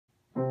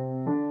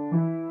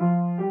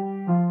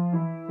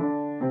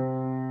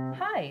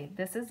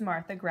this is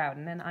Martha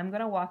Groudon, and I'm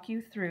going to walk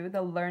you through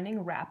the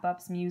Learning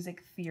Wrap-Ups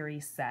Music Theory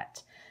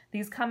set.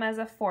 These come as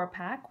a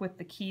 4-pack with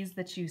the keys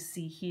that you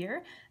see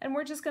here, and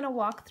we're just going to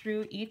walk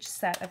through each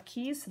set of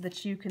keys so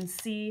that you can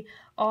see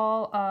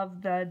all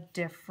of the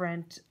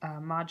different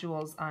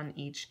modules on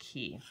each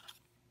key.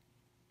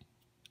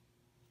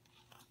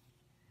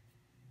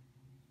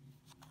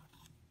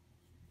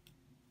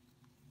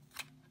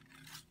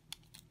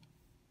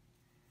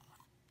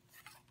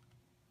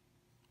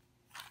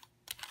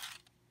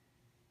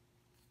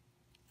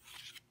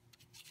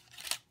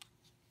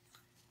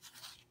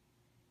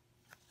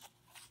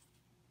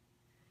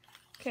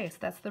 Okay, so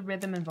that's the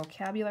rhythm and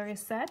vocabulary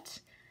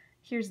set.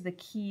 Here's the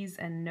keys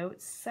and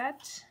notes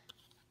set.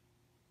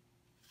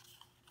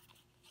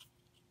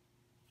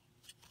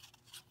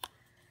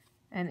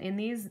 And in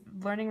these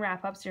learning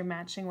wrap-ups, you're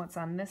matching what's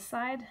on this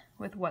side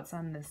with what's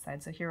on this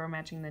side. So here we're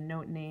matching the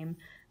note name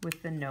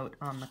with the note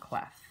on the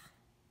clef.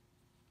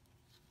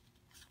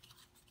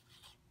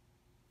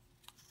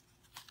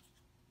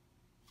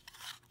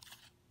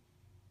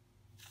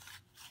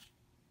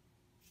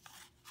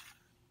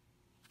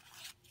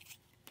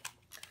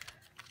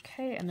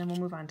 Okay, and then we'll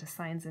move on to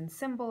signs and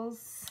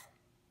symbols.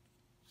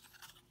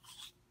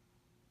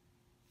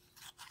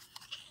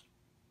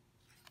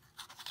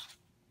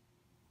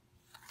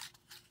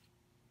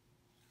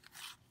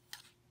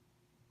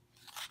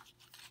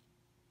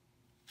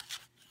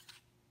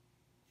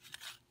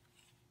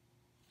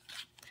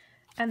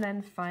 And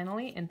then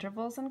finally,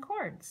 intervals and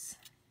chords.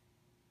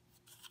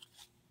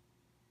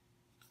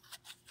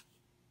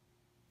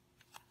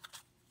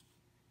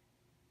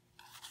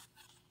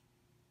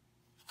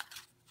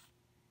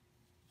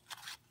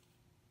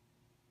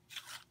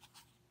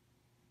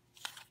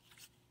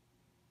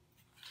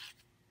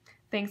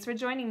 Thanks for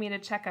joining me to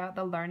check out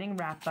the Learning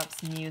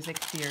Wrap-Ups Music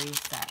Theory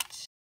set.